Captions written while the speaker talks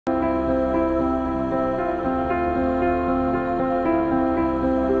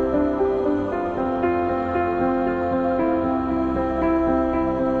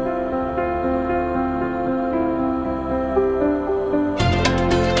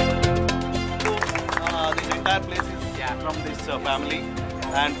family,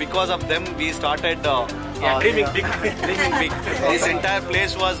 and because of them we started dreaming big. Dreaming big. This entire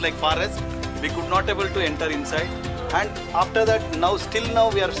place was like forest. We could not able to enter inside, and after that, still now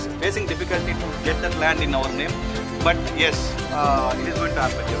we are facing difficulty to get that land in our name. But yes, it is going to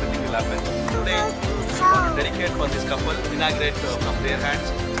happen. Everything will happen. Today, we want to dedicate for this couple, inaugurate from their hands.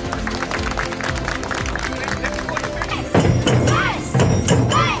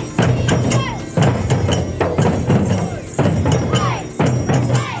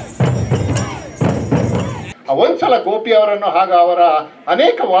 ಒಂದ್ಸಲ ಗೋಪಿ ಅವರನ್ನು ಹಾಗೂ ಅವರ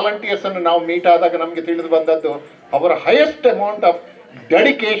ಅನೇಕ volunteers ಅನ್ನು ನಾವು meet ಆದಾಗ ನಮಗೆ ತಿಳಿದು ಬಂದದ್ದು ಅವರ highest amount of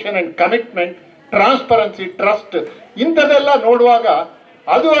dedication and commitment, transparency, trust ಇಂಥದ್ದೆಲ್ಲ ನೋಡುವಾಗ,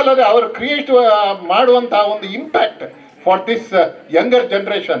 ಅದು ಅಲ್ಲದೆ ಅವರು ಕ್ರಿಯೇಟ್ ಮಾಡುವಂತಹ ಒಂದು impact for this younger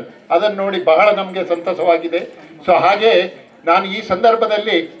generation, ಅದನ್ನು ನೋಡಿ ಬಹಳ ನಮಗೆ ಸಂತಸವಾಗಿದೆ. ಸೊ ಹಾಗೆ ನಾನು ಈ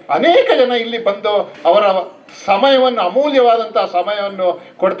ಸಂದರ್ಭದಲ್ಲಿ ಅನೇಕ ಜನ ಇಲ್ಲಿ ಬಂದು ಅವರ ಸಮಯವನ್ನು, ಅಮೂಲ್ಯವಾದಂತಹ ಸಮಯವನ್ನು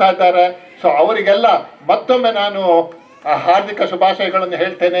ಕೊಡ್ತಾ ಇದ್ದಾರೆ. ಸೊ ಅವರಿಗೆಲ್ಲ ಮತ್ತೊಮ್ಮೆ ನಾನು ಹಾರ್ದಿಕ ಶುಭಾಶಯಗಳನ್ನು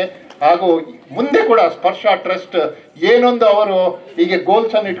ಹೇಳ್ತೇನೆ. ಹಾಗೂ ಮುಂದೆ ಕೂಡ ಸ್ಪರ್ಶ ಟ್ರಸ್ಟ್ ಏನೊಂದು ಅವರು ಹೀಗೆ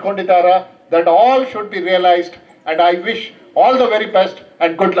ಗೋಲ್ಸ್ ಅನ್ನು ಇಟ್ಕೊಂಡಿದ್ದಾರೆ, that all should be realised, and I wish all the very best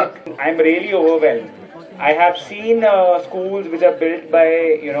and good luck. I'm really overwhelmed. I have seen schools which are built by,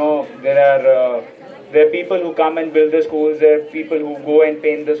 there are people who come and build the schools, there are people who go and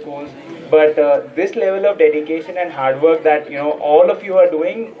paint the schools, but this level of dedication and hard work that all of you are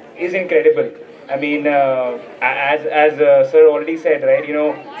doing is incredible. I mean, as sir already said, right,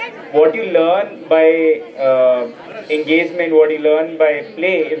 what you learn by engagement, what you learn by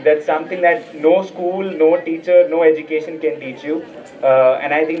play, that's something that no school, no teacher, no education can teach you.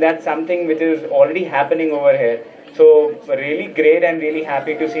 And I think that's something which is already happening over here. So really great and really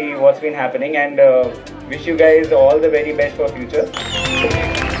happy to see what's been happening, and wish you guys all the very best for future.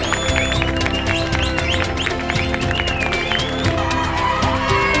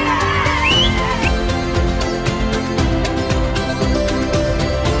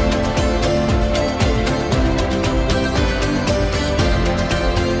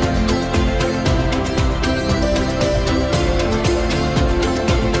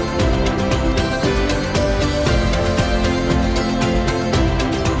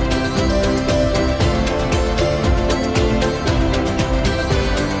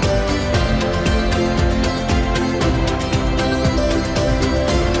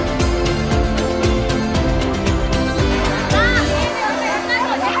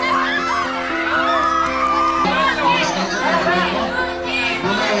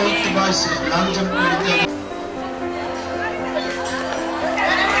 long jump